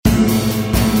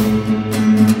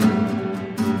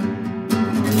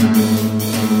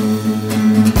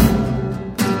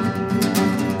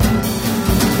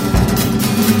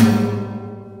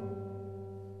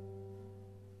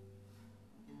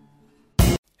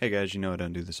Hey guys, I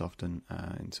don't do this often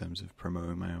in terms of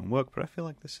promoting my own work, but I feel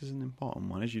like this is an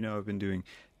important one. As you know, I've been doing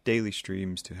daily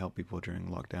streams to help people during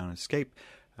lockdown and escape.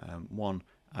 One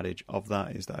adage of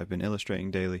that is that I've been illustrating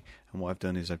daily, and what I've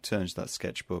done is I've turned that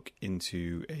sketchbook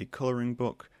into a colouring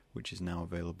book, which is now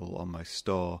available on my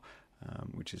store,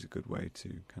 which is a good way to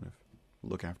kind of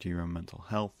look after your own mental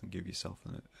health and give yourself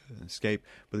an escape.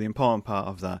 But the important part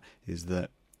of that is that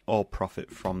all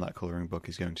profit from that colouring book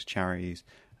is going to charities.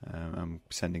 I'm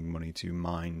sending money to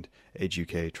Mind, Age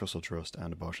UK, Trussell Trust,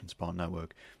 and Abortion Support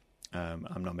Network.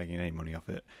 I'm not making any money off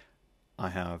it. I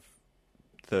have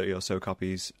 30 or so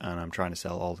copies, and I'm trying to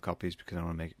sell all the copies because I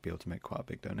want to be able to make quite a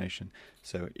big donation.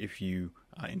 So if you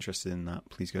are interested in that,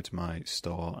 please go to my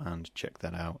store and check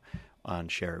that out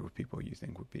and share it with people you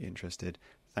think would be interested.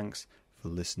 Thanks for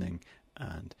listening,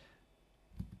 and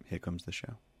here comes the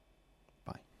show.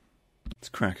 Bye. Let's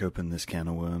crack open this can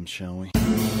of worms, shall we?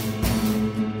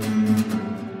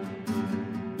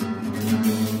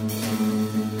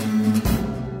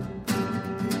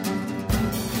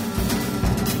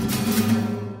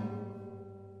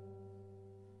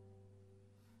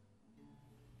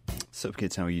 Sup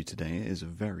kids, how are you today? It is a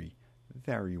very,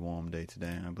 very warm day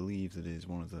today. I believe that it is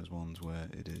one of those ones where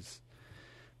it is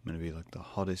meant to be like the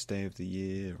hottest day of the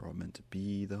year, or meant to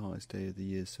be the hottest day of the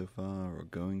year so far, or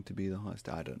going to be the hottest.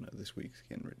 I don't know. This week's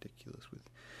getting ridiculous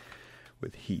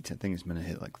with heat. I think it's meant to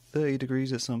hit like 30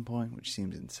 degrees at some point, which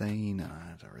seems insane.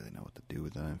 I don't really know what to do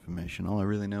with that information. All I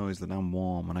really know is that I'm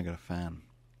warm and I got a fan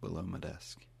below my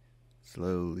desk,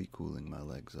 slowly cooling my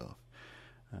legs off.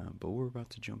 But we're about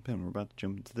to jump in. We're about to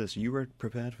jump into this. You were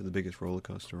prepared for the biggest roller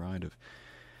coaster ride of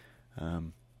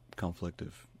conflict,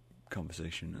 of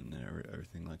conversation, and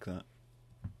everything like that?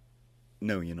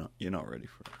 No, you're not. You're not ready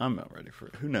for it. I'm not ready for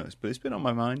it. Who knows? But it's been on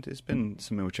my mind. It's been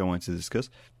something which I wanted to discuss.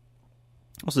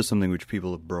 Also something which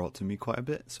people have brought to me quite a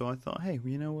bit. So I thought, hey,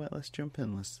 you know what? Let's jump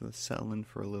in. Let's settle in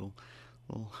for a little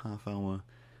half hour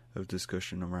of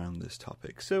discussion around this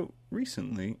topic. So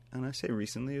recently, and I say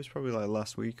recently, it was probably like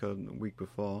last week or the week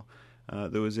before,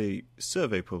 there was a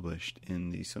survey published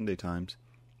in the Sunday Times,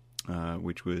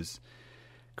 which was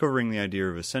covering the idea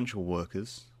of essential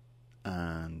workers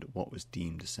and what was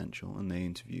deemed essential. And they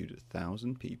interviewed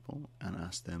 1,000 people and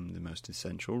asked them the most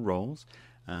essential roles,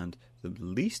 and the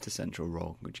least essential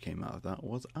role which came out of that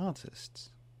was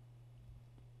artists.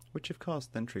 Which, of course,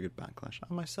 then triggered backlash.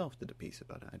 I myself did a piece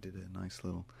about it. I did a nice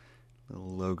little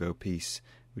logo piece,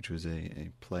 which was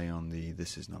a play on the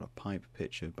 "This Is Not a Pipe"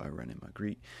 picture by René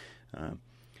Magritte. And,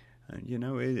 you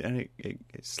know, it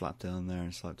slapped down there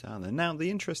and slapped down there. Now, the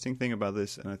interesting thing about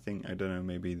this, and I don't know,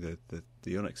 maybe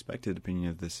the unexpected opinion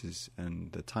of this is,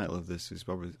 and the title of this is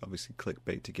obviously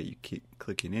clickbait to get you keep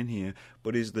clicking in here,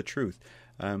 but is the truth,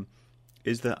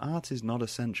 is that art is not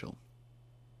essential.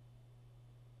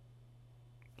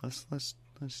 Let's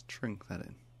shrink that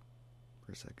in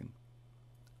for a second.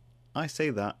 I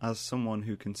say that as someone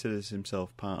who considers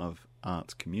himself part of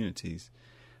art communities.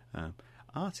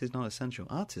 Art is not essential.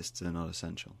 Artists are not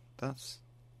essential. That's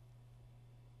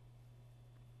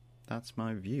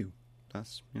my view.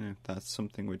 That's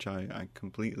something which I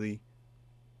completely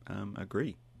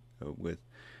agree with.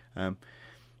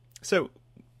 So,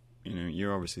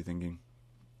 you're obviously thinking,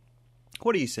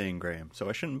 what are you saying, Graham? So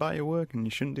I shouldn't buy your work and you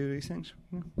shouldn't do these things?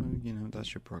 Well,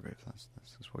 that's your prerogative. That's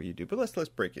what you do. But let's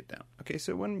break it down. Okay,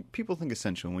 so when people think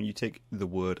essential, when you take the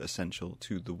word essential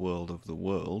to the world of the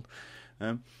world,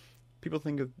 people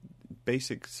think of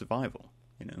basic survival.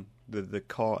 The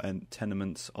core and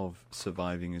tenements of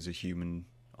surviving as a human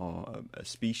or a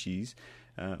species,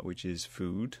 which is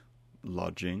food,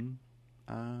 lodging,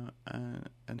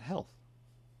 and health.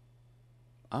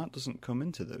 Art doesn't come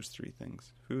into those three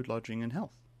things: food, lodging, and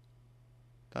health.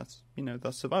 That's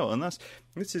survival, and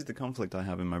this is the conflict I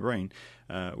have in my brain,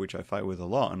 which I fight with a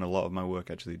lot, and a lot of my work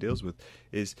actually deals with,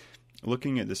 is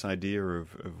looking at this idea of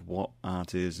what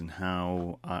art is and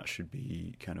how art should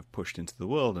be kind of pushed into the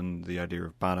world, and the idea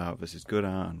of bad art versus good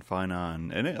art and fine art,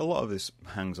 and a lot of this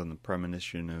hangs on the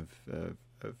premonition of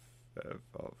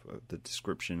the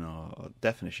description or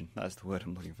definition. That's the word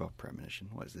I'm looking for. Premonition.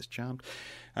 What is this, charmed?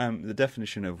 The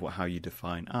definition of how you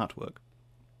define artwork.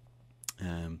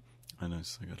 I know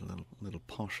I got a little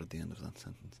posh at the end of that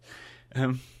sentence,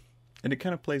 and it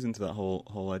kind of plays into that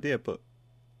whole idea. But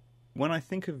when I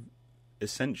think of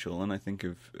essential, and I think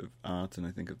of art, and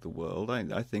I think of the world,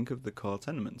 I think of the core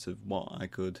tenements of what I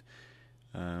could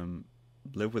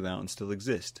live without and still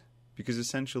exist. Because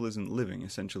essential isn't living;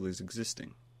 essential is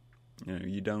existing.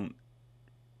 You don't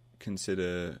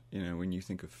consider, when you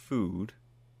think of food,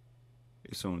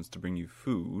 if someone's to bring you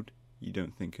food, you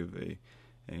don't think of a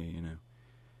I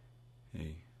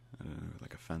don't know,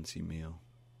 like a fancy meal.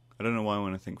 I don't know why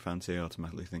when I think fancy, I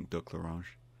automatically think Duck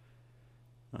L'Orange.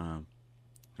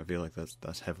 I feel like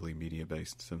that's heavily media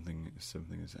based. Something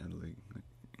is heavily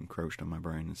encroached on my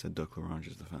brain and said Duck L'Orange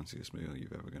is the fanciest meal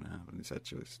you're ever going to have, and it's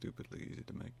actually stupidly easy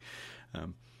to make.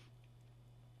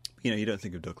 You don't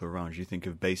think of Duck L'Orange. You think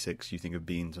of basics. You think of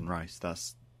beans and rice.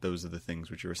 Those are the things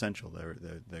which are essential.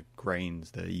 They're grains.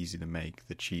 They're easy to make.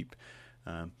 They're cheap.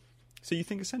 So you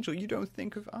think essential. You don't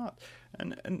think of art.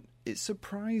 And it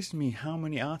surprised me how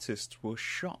many artists were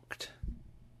shocked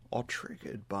or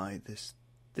triggered by this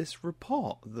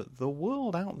report that the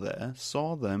world out there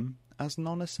saw them as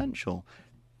non-essential.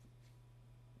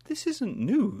 This isn't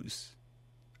news.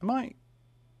 Am I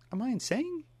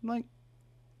insane? Like,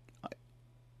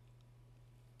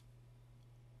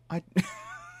 I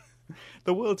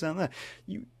the world's out there.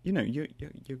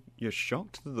 You're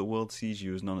shocked that the world sees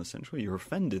you as non-essential. You're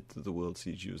offended that the world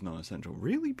sees you as non-essential.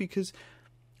 Really? Because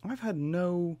I've had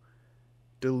no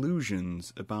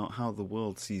delusions about how the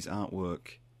world sees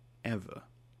artwork ever.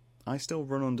 I still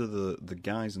run under the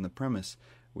guise and the premise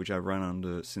which I ran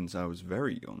under since I was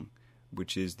very young,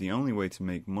 which is the only way to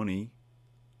make money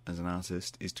as an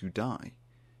artist is to die,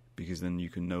 because then you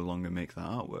can no longer make that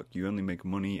artwork. You only make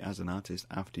money as an artist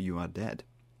after you are dead.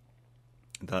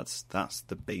 That's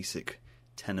the basic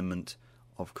tenement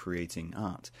of creating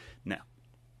art. Now,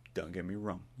 don't get me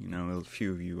wrong. A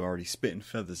few of you are already spitting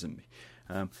feathers at me.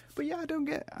 But yeah,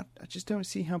 I just don't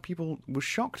see how people were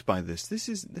shocked by this. This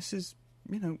is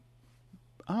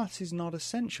art is not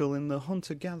essential in the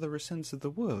hunter-gatherer sense of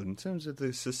the word. In terms of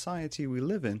the society we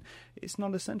live in, it's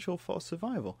not essential for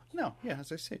survival. No, yeah,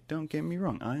 as I say, don't get me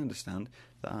wrong. I understand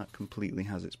that art completely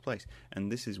has its place.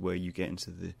 And this is where you get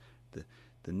into the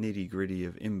nitty-gritty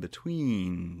of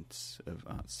in-betweens of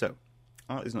art. So,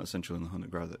 art is not essential in the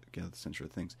hunter-gatherer sense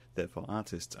of things. Therefore,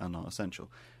 artists are not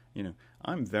essential.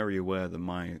 I'm very aware that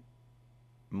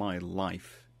my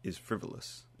life is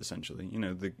frivolous, essentially.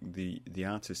 The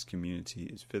artist community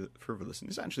is frivolous. And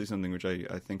it's actually something which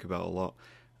I think about a lot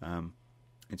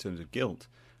in terms of guilt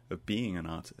of being an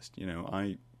artist.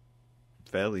 I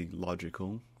fairly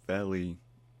logical, fairly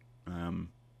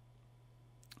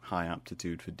high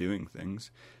aptitude for doing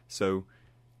things. So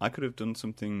I could have done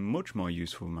something much more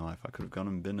useful in my life. I could have gone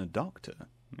and been a doctor.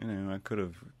 I've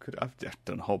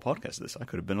done a whole podcast of this. I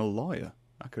could have been a lawyer.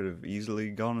 I could have easily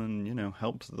gone and,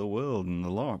 helped the world and the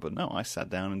law. But no, I sat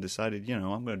down and decided, I'm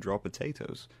going to draw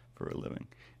potatoes for a living.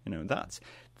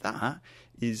 That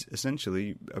is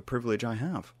essentially a privilege I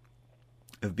have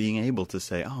of being able to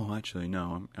say, oh, actually,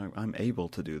 no, I'm able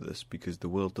to do this because the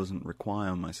world doesn't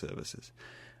require my services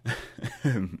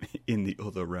in the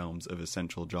other realms of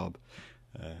essential job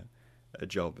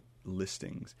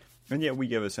listings. And yet we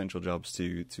give essential jobs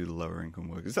to the lower income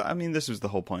workers. I mean, this was the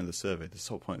whole point of the survey. The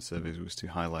whole point of the survey was to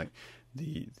highlight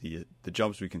the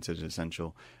jobs we considered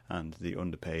essential and the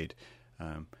underpaid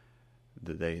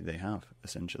that they have,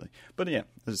 essentially. But yeah,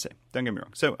 as I say, don't get me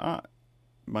wrong. So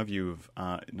my view of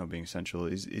art not being essential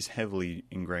is heavily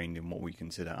ingrained in what we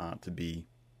consider art to be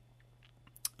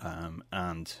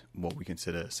and what we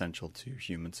consider essential to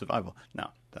human survival.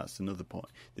 Now, that's another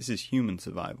point. This is human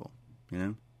survival,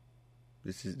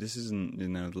 This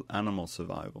isn't, animal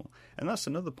survival. And that's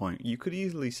another point. You could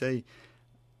easily say,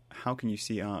 how can you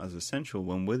see art as essential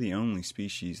when we're the only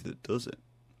species that does it?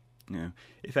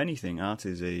 If anything, art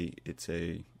is a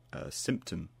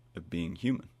symptom of being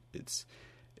human. It's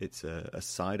a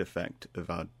side effect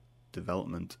of our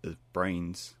development as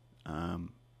brains.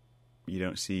 You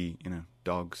don't see,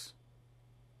 dogs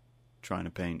trying to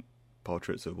paint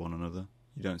portraits of one another.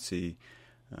 You don't see...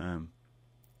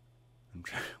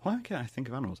 why can't I think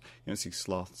of animals? You don't see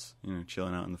sloths,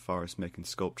 chilling out in the forest making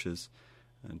sculptures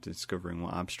and discovering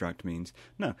what abstract means.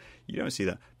 No, you don't see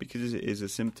that because it is a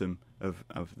symptom of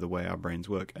the way our brains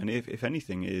work. And if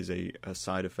anything, it is a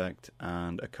side effect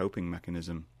and a coping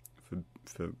mechanism for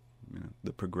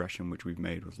the progression which we've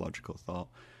made with logical thought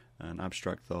and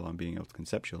abstract thought and being able to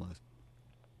conceptualize.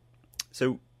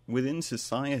 So within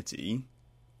society,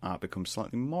 art becomes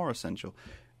slightly more essential.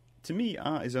 To me,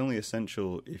 art is only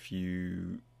essential if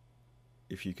you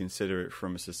consider it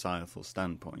from a societal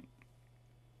standpoint.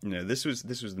 This was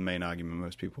the main argument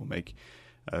most people make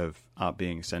of art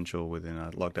being essential within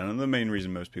a lockdown, and the main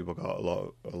reason most people got a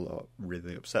lot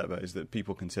really upset about is that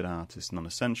people consider artists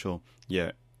non-essential.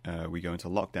 Yet we go into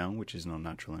lockdown, which is an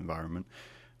unnatural environment,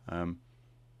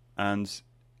 and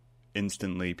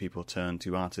instantly people turn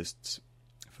to artists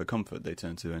for comfort. They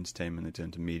turn to entertainment. They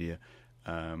turn to media.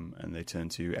 And they turn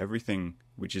to everything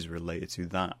which is related to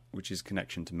that, which is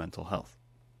connection to mental health.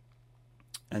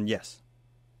 And yes,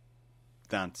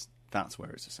 that's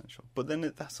where it's essential. But then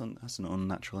that's an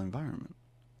unnatural environment,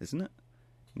 isn't it?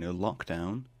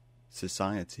 lockdown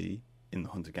society, in the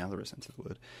hunter-gatherer sense of the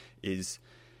word, it's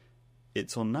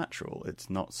unnatural. It's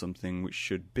not something which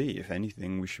should be. If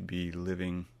anything, we should be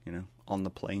living, on the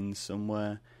plains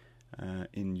somewhere,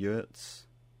 in yurts,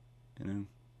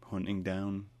 hunting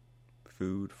down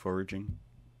food, foraging,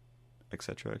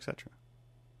 etc., etc.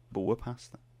 But we're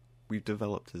past that. We've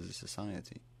developed as a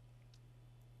society.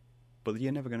 But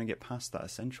you're never going to get past that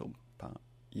essential part.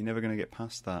 You're never going to get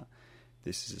past that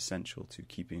this is essential to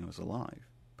keeping us alive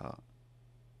part.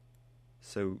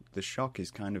 So the shock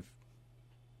is kind of,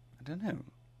 I don't know,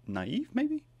 naive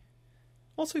maybe?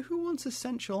 Also, who wants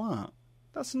essential art?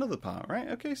 That's another part, right?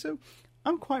 Okay, so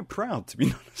I'm quite proud to be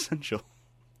non-essential.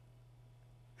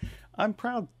 I'm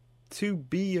proud to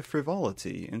be a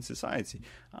frivolity in society.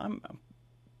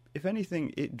 If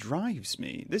anything, it drives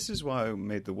me. This is why I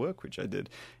made the work which I did.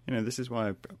 This is why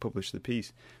I published the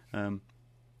piece.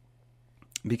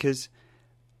 Because,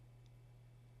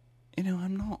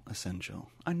 I'm not essential.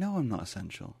 I know I'm not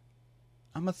essential.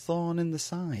 I'm a thorn in the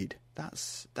side.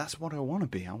 That's what I want to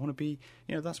be. I want to be,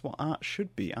 that's what art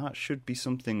should be. Art should be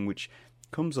something which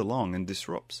comes along and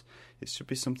disrupts. It should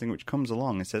be something which comes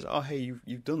along and says, "Oh, hey,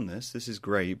 you've done this. This is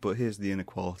great, but here's the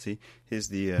inequality. Here's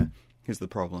the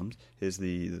problems. Here's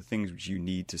the things which you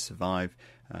need to survive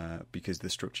because the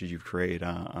structures you've created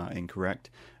are incorrect.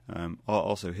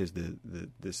 Also, here's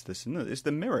this and that. It's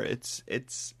the mirror.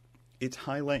 It's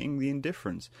highlighting the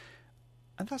indifference,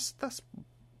 and that's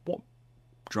what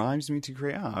drives me to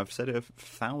create art. I've said it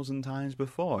 1,000 times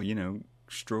before.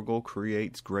 Struggle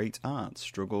creates great art.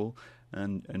 Struggle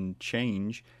and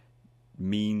change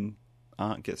mean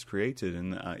art gets created,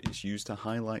 and it's used to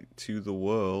highlight to the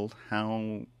world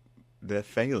how they're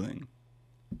failing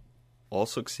or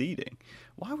succeeding.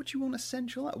 Why would you want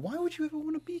essential art? Why would you ever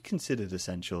want to be considered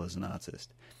essential as an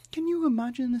artist? Can you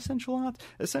imagine essential art?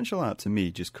 Essential art to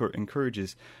me just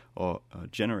encourages or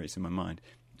generates in my mind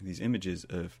these images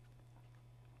of,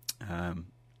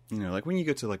 like when you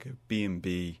go to like a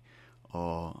B&B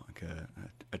or like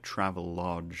a travel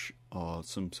lodge or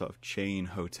some sort of chain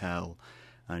hotel,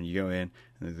 and you go in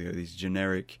and there's these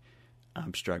generic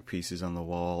abstract pieces on the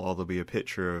wall, or there'll be a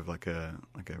picture of like a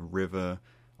river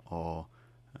or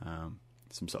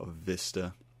some sort of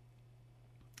vista,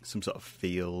 some sort of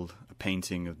field, a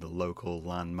painting of the local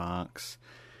landmarks.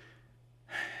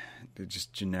 They're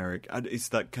just generic. It's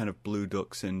that kind of blue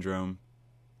duck syndrome,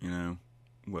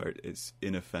 where it's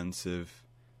inoffensive,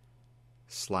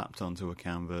 slapped onto a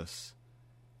canvas,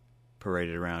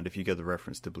 paraded around. If you get the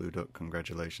reference to Blue Duck,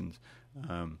 congratulations.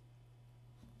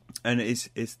 And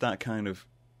it's that kind of,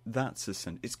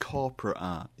 it's corporate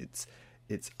art. It's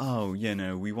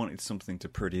we wanted something to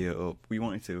pretty it up. We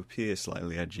wanted to appear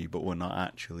slightly edgy, but we're not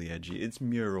actually edgy. It's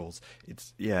murals.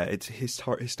 It's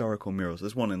historical murals.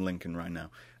 There's one in Lincoln right now,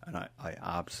 and I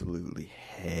absolutely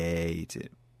hate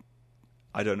it.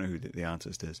 I don't know who the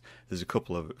artist is. There's a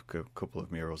couple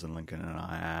of murals in Lincoln, and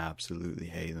I absolutely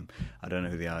hate them. I don't know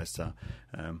who the artists are,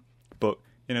 but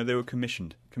they were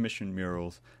commissioned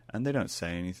murals, and they don't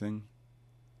say anything.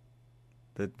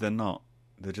 They're not.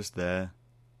 They're just there.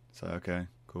 So okay,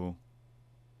 cool.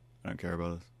 I don't care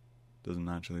about this. Doesn't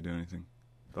actually do anything.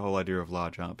 The whole idea of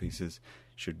large art pieces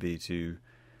should be to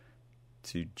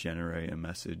generate a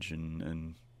message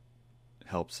and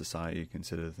help society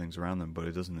consider the things around them, but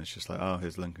it doesn't. It's just like, oh,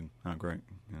 here's Lincoln. Oh, great.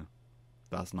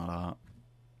 That's not art.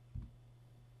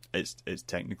 It's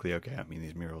technically okay. I mean,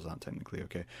 these murals aren't technically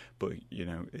okay, but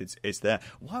it's there.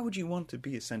 Why would you want to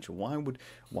be essential? Why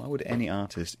would any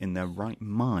artist in their right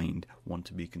mind want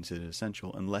to be considered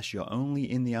essential unless you're only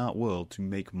in the art world to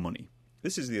make money?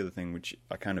 This is the other thing which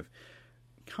I kind of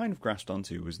grasped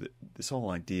onto, was that this whole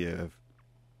idea of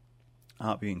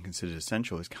art being considered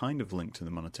essential is kind of linked to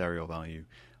the monetary value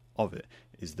of it.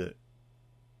 Is that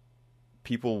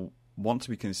people want to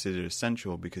be considered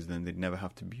essential because then they'd never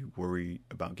have to be worried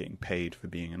about getting paid for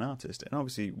being an artist. And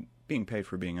obviously being paid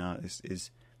for being an artist is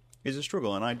a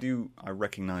struggle, and I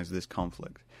recognize this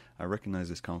conflict. I recognize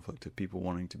this conflict of people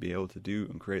wanting to be able to do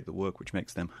and create the work which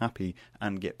makes them happy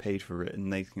and get paid for it,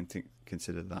 and they can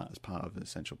consider that as part of an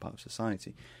essential part of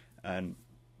society. And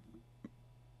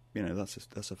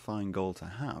that's a fine goal to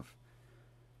have.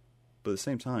 But at the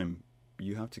same time,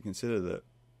 you have to consider that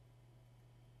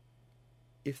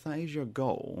if that is your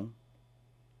goal,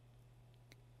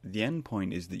 the end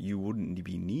point is that you wouldn't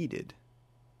be needed.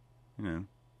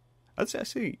 I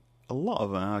see a lot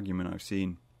of an argument I've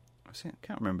seen. I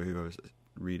can't remember who I was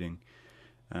reading,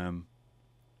 but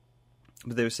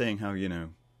they were saying how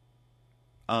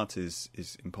art is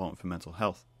important for mental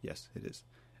health. Yes, it is.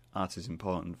 Art is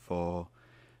important for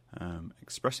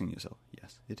expressing yourself.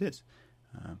 Yes, it is.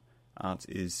 art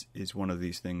is one of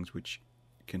these things which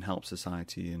can help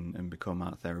society and become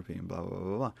art therapy and blah, blah,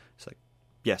 blah, blah. It's like,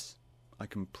 yes, I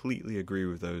completely agree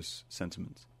with those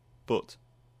sentiments. But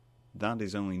that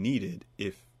is only needed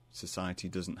if society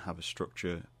doesn't have a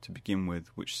structure to begin with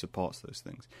which supports those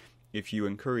things. If you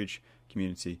encourage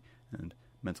community and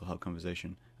mental health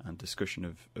conversation and discussion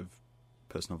of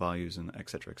personal values and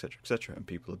etc., etc., etc., and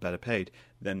people are better paid,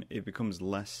 then it becomes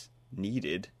less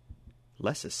needed,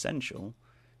 less essential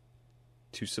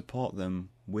to support them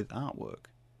with artwork,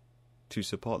 to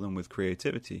support them with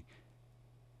creativity.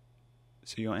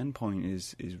 So your endpoint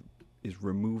is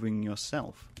removing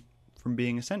yourself from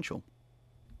being essential.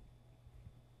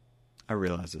 I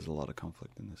realize there's a lot of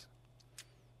conflict in this.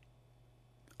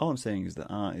 All I'm saying is that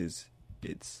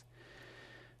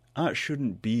art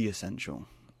shouldn't be essential.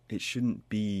 It shouldn't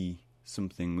be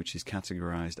something which is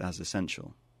categorized as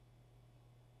essential.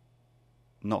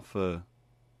 Not for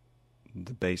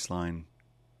the baseline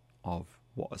of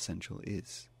what essential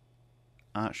is.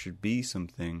 Art should be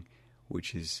something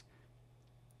which is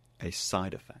a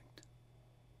side effect.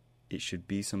 It should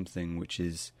be something which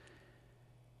is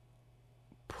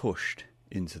pushed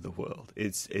into the world.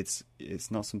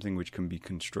 It's not something which can be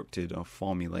constructed or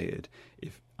formulated.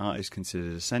 If art is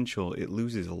considered essential, it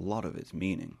loses a lot of its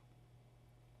meaning.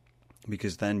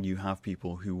 Because then you have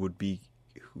people who would be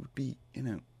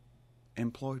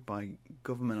employed by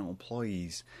governmental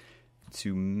employees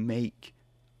to make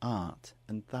art,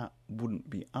 and that wouldn't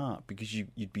be art because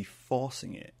you'd be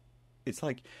forcing it. It's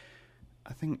like,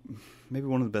 I think maybe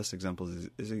one of the best examples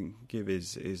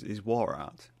is war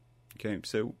art. Okay,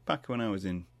 so back when I was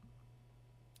in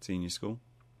senior school,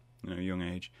 young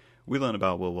age, we learn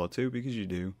about World War II because you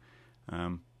do,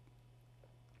 and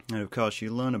of course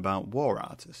you learn about war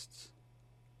artists,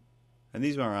 and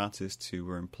these were artists who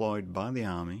were employed by the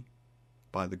army,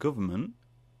 by the government,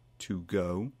 to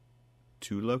go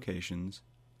to locations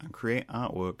and create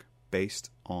artwork based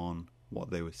on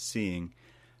what they were seeing,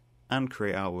 and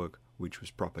create artwork which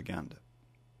was propaganda.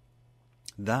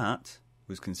 That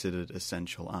was considered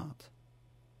essential art.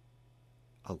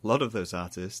 A lot of those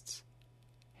artists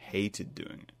hated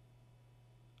doing it.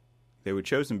 They were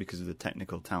chosen because of the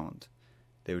technical talent.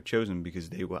 They were chosen because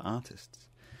they were artists.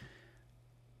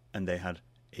 And they had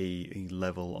a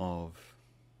level of,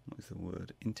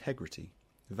 integrity,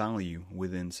 value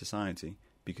within society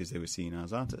because they were seen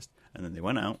as artists. And then they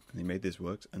went out and they made these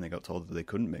works and they got told that they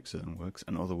couldn't make certain works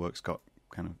and other works got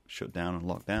kind of shut down and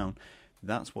locked down.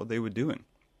 That's what they were doing.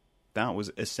 That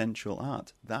was essential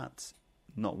art. That's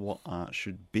not what art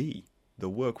should be. The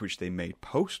work which they made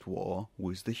post-war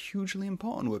was the hugely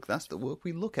important work. That's the work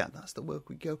we look at. That's the work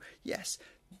we go, yes,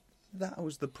 that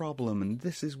was the problem and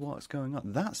this is what's going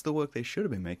on. That's the work they should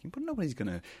have been making, but nobody's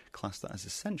going to class that as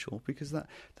essential because that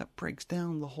breaks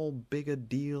down the whole bigger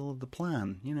deal of the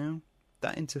plan,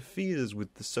 That interferes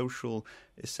with the social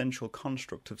essential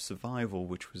construct of survival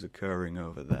which was occurring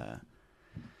over there.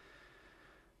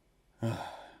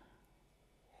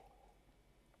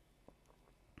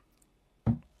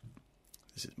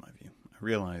 This is my view. I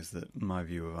realise that my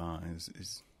view of art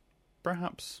is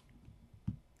perhaps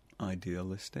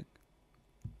idealistic.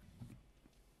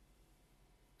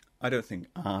 I don't think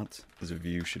art as a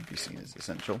view should be seen as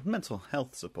essential. Mental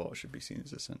health support should be seen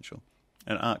as essential.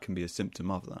 And art can be a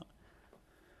symptom of that.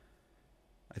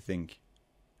 I think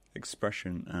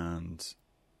expression and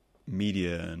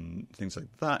media and things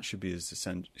like that should be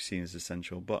seen as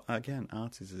essential. But again,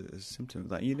 art is a symptom of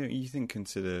that. You think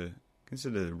consider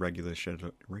regularly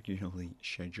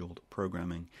scheduled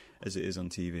programming as it is on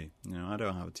TV. I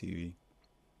don't have a TV.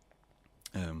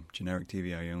 Generic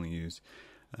TV I only use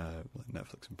like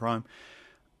Netflix and Prime.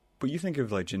 But you think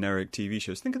of like generic TV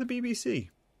shows. Think of the BBC.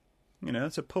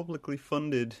 It's a publicly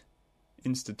funded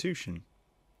institution.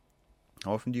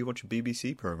 How often do you watch a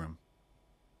BBC program?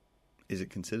 Is it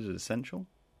considered essential?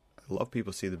 A lot of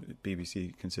people see the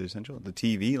BBC considered essential. The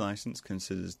TV license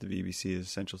considers the BBC as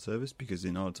essential service because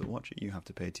in order to watch it, you have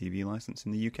to pay a TV license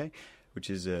in the UK, which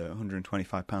is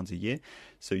 £125 a year.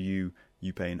 So you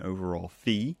pay an overall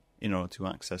fee in order to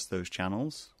access those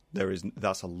channels.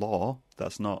 That's a law.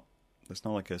 That's not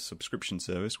like a subscription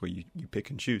service where you pick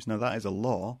and choose. No, that is a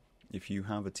law. If you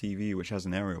have a TV which has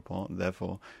an aerial port,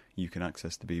 therefore you can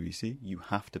access the BBC, you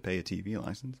have to pay a TV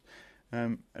license.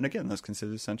 And again, that's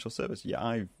considered essential service.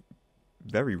 Yeah,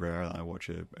 very rarely I watch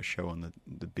a show on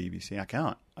the BBC. I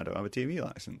can't. I don't have a TV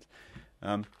license.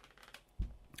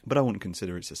 But I wouldn't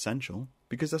consider it's essential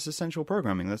because that's essential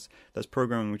programming. That's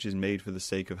programming which is made for the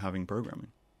sake of having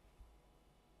programming.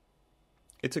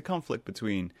 It's a conflict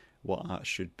between what art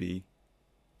should be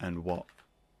and what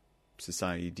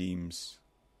society deems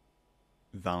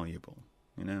valuable.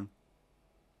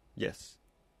 Yes.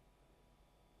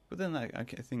 But then I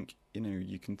think,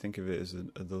 you can think of it as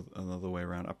another way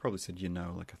around. I probably said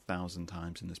like 1,000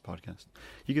 times in this podcast.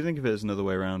 You can think of it as another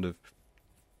way around of,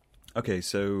 okay,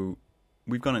 so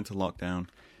we've gone into lockdown,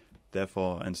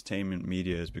 therefore entertainment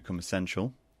media has become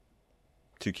essential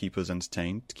to keep us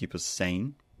entertained, to keep us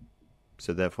sane,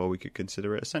 so therefore we could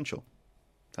consider it essential.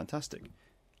 Fantastic.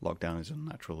 Lockdown is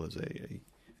unnatural as a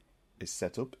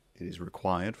setup. It is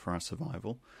required for our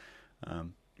survival.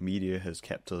 Media has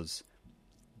kept us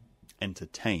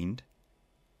entertained.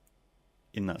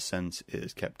 In that sense, it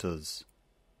has kept us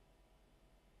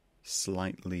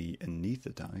slightly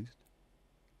anesthetized.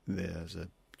 There's a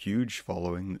huge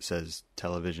following that says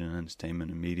television and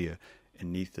entertainment and media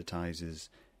anesthetizes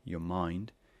your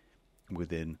mind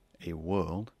within a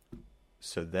world.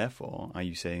 So therefore, are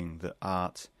you saying that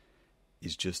art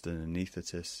is just an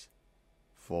anesthetist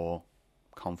for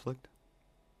conflict?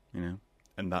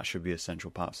 And that should be a central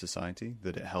part of society,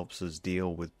 that it helps us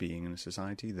deal with being in a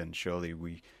society? Then surely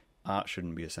art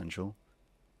shouldn't be essential.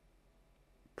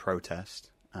 Protest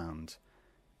and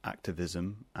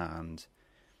activism and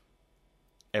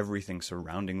everything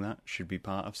surrounding that should be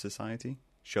part of society.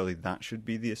 Surely that should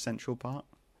be the essential part.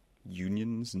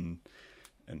 Unions and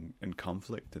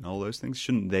conflict and all those things,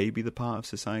 shouldn't they be the part of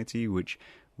society which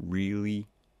really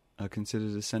are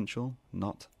considered essential,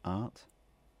 not art?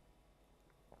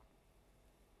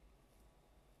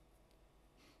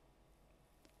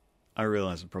 I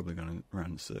realise I'm probably going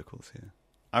around in circles here.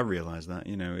 I realise that,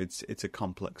 it's a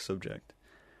complex subject.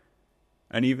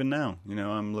 And even now,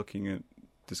 I'm looking at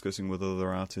discussing with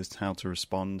other artists how to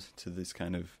respond to this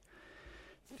kind of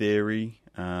theory,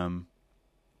 and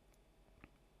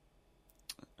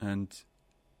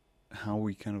how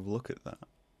we kind of look at that.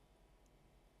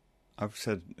 I've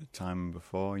said time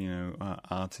before,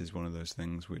 art is one of those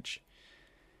things which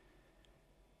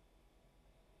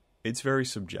it's very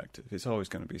subjective. It's always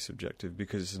going to be subjective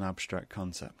because it's an abstract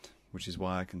concept, which is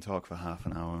why I can talk for half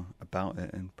an hour about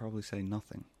it and probably say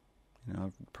nothing.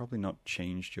 I've probably not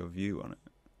changed your view on it.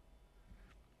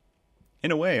 In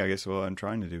a way, I guess what I'm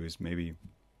trying to do is maybe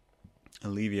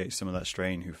alleviate some of that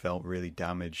strain who felt really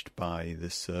damaged by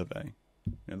this survey.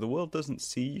 The world doesn't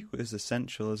see you as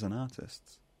essential as an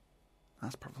artist.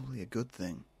 That's probably a good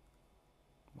thing.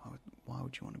 Why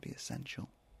would you want to be essential?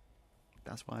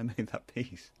 That's why I made that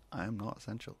piece. I am not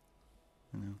essential.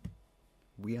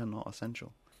 We are not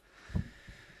essential.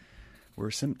 We're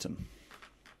a symptom.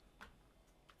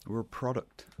 We're a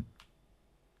product.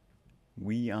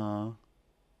 We are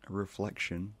a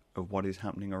reflection of what is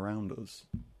happening around us.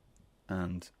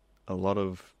 And a lot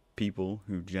of people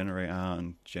who generate art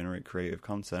and generate creative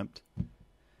concept,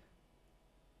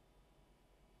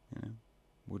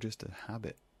 we're just a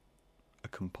habit, a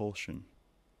compulsion.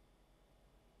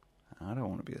 I don't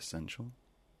want to be essential.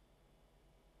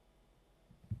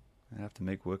 I have to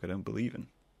make work I don't believe in.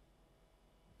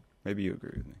 Maybe you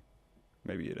agree with me.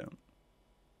 Maybe you don't.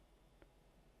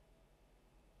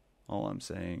 All I'm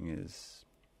saying is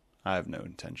I have no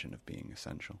intention of being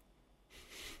essential.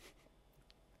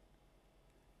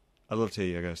 I'd love to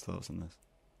hear your guys' thoughts on this.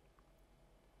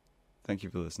 Thank you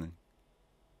for listening.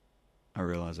 I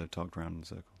realise I've talked around in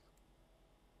circles.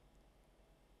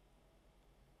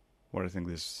 What I think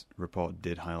this report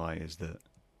did highlight is that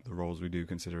the roles we do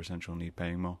consider essential need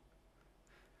paying more.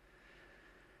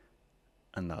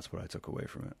 And that's what I took away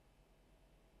from it.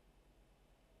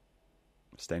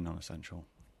 Stay non-essential,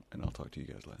 and I'll talk to you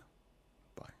guys later.